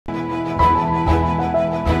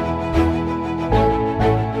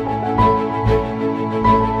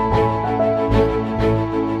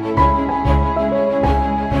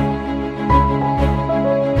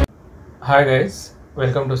Hi guys,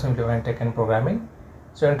 welcome to Simplifying Tech and Programming.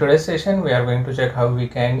 So in today's session we are going to check how we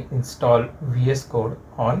can install VS Code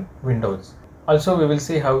on Windows. Also we will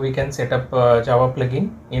see how we can set up a Java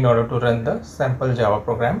plugin in order to run the sample Java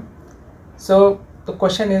program. So the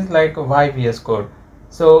question is like, why VS Code?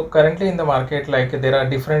 So currently in the market, like there are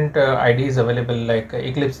different IDEs available, like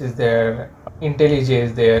Eclipse is there, IntelliJ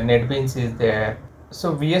is there, NetBeans is there.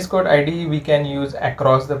 So VS Code IDE we can use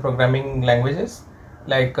across the programming languages.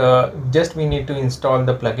 Like just we need to install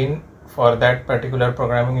the plugin for that particular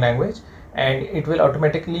programming language, and it will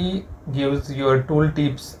automatically gives your tool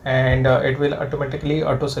tips, and it will automatically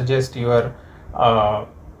auto suggest your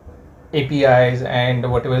APIs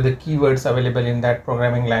and whatever the keywords available in that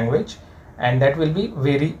programming language, and that will be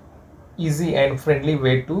very easy and friendly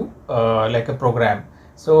way to like a program.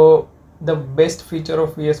 So the best feature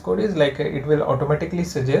of VS Code is like it will automatically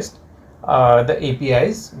suggest the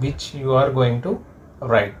APIs which you are going to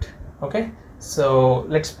write. Okay, so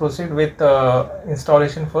let's proceed with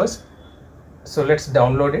installation first. So let's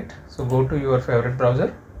download it. So go to your favorite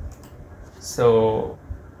browser. So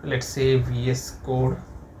let's say VS Code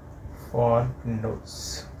for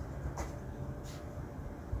Windows.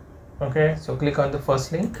 Okay, so click on the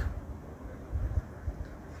first link.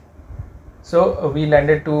 So we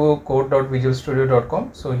landed to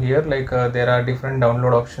code.visualstudio.com. So here like there are different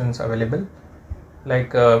download options available.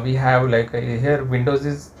 Like we have like here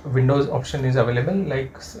Windows option is available.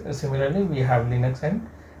 Like similarly we have Linux and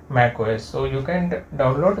macOS. So you can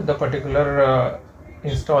download the particular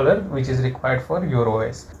installer which is required for your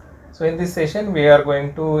OS. So in this session we are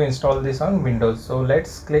going to install this on Windows. So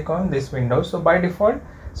let's click on this Windows. So by default,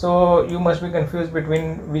 so you must be confused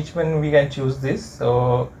between which one we can choose this.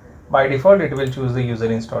 So by default it will choose the user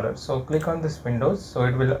installer. So click on this Windows. So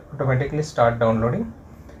it will automatically start downloading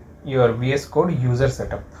your VS Code user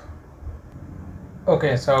setup.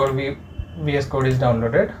 Okay, so our VS Code is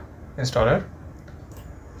downloaded, installer.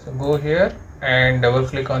 So go here and double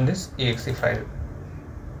click on this exe file.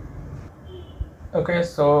 Okay,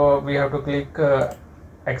 so we have to click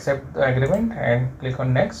accept the agreement and click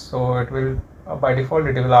on next. So it will by default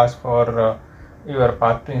it will ask for your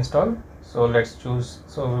path to install. So let's choose,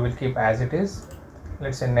 so we will keep as it is.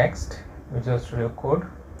 Let's say next, Visual Studio Code,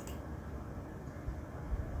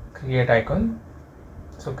 create icon.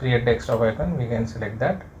 So create desktop icon, we can select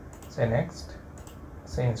that, say next,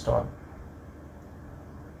 say install.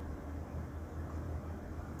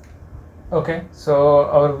 Okay, so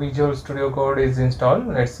our Visual Studio Code is installed.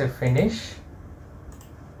 Let's say finish.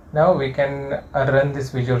 Now we can run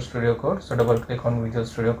this Visual Studio Code. So double click on Visual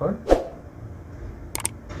Studio Code.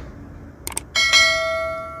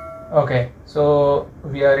 Okay, so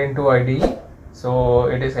we are into IDE. So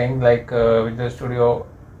it is saying like Visual Studio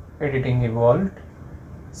editing evolved.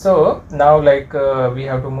 So now like we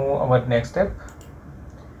have to move our next step.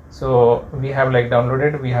 So we have like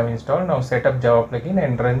downloaded, we have installed. Now set up Java plugin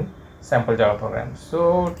and run sample Java program.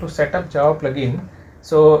 So to set up Java plugin,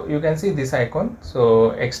 so you can see this icon,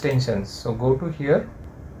 so extensions. So go to here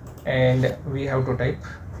and we have to type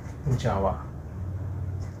Java.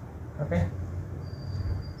 Okay,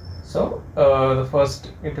 so the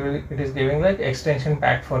first it is giving like extension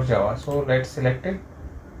pack for Java. So let's select it.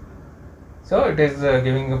 So it is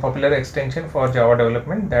giving a popular extension for Java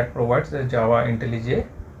development that provides the Java IntelliJ,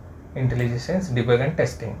 intelligence, debug and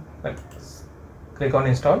testing. Let's click on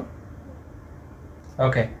install.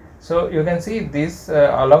 Okay, so you can see this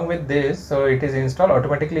along with this, so it is installed,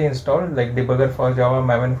 automatically installed, like debugger for Java,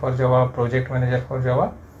 Maven for Java, project manager for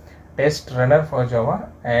Java, test runner for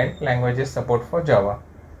Java, and languages support for Java.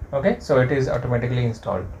 Okay, so it is automatically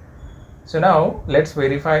installed. So now let's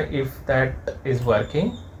verify if that is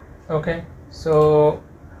working. Okay, so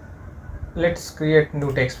let's create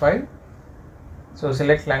new text file. So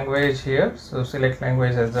select language here. So select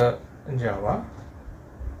language as a Java.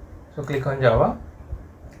 So click on Java.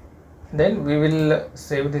 Then we will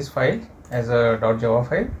save this file as a .java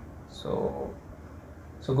file. So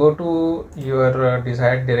go to your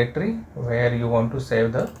desired directory where you want to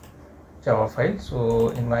save the Java file. So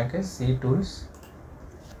in my case, C tools,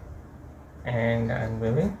 and I'm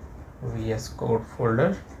moving VS Code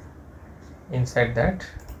folder. Inside that,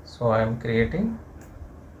 so I am creating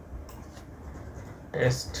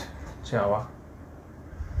test Java.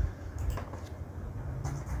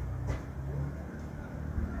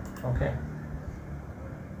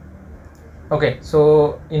 Okay,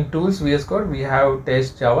 so in tools VS Code we have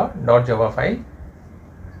test Java file.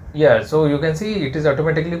 Yeah, so you can see it is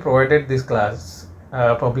automatically provided this class,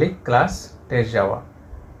 public class test Java.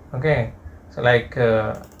 Okay, so like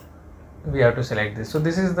we have to select this. So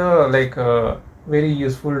this is the like very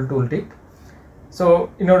useful tooltip.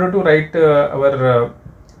 So in order to write our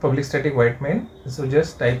public static void main, so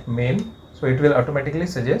just type main, so it will automatically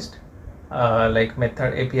suggest like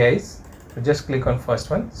method APIs. So just click on first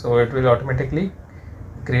one, so it will automatically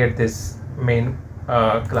create this main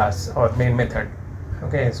class or main method.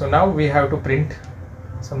 Okay, so now we have to print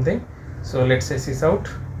something. So let's say sysout.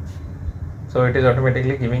 So it is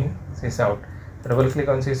automatically giving sysout. Double click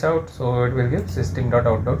on sysout, so it will give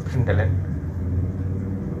system.out.println.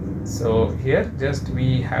 So here just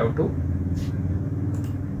we have to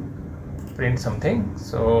print something.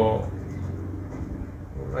 So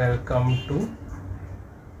welcome to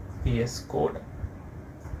VS Code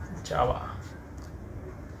Java.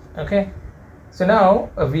 Okay, so now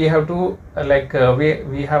we have to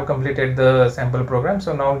we have completed the sample program.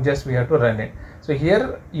 So now just we have to run it. So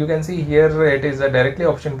here you can see here it is a directly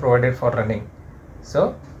option provided for running.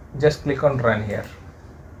 So just click on run here.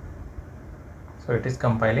 So it is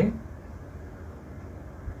compiling.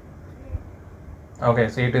 Okay,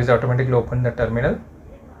 so it is automatically open the terminal.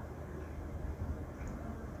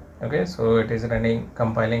 Okay, so it is running,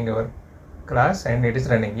 compiling our class, and it is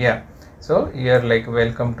running. Yeah, so here like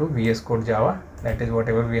welcome to VS Code Java, that is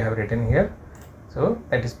whatever we have written here. So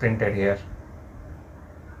that is printed here,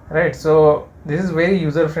 right? So this is very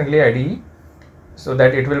user friendly IDE, so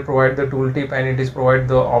that it will provide the tooltip and it is provide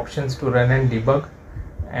the options to run and debug,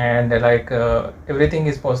 and everything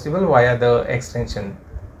is possible via the extension.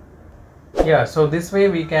 Yeah, so this way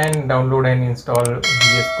we can download and install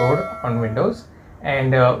VS Code on Windows,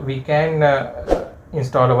 and we can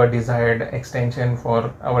install our desired extension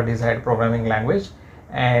for our desired programming language,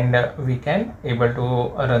 and we can able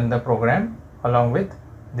to run the program along with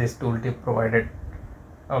this tooltip provided.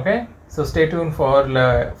 Okay, so stay tuned for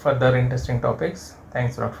further interesting topics.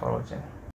 Thanks a lot for watching.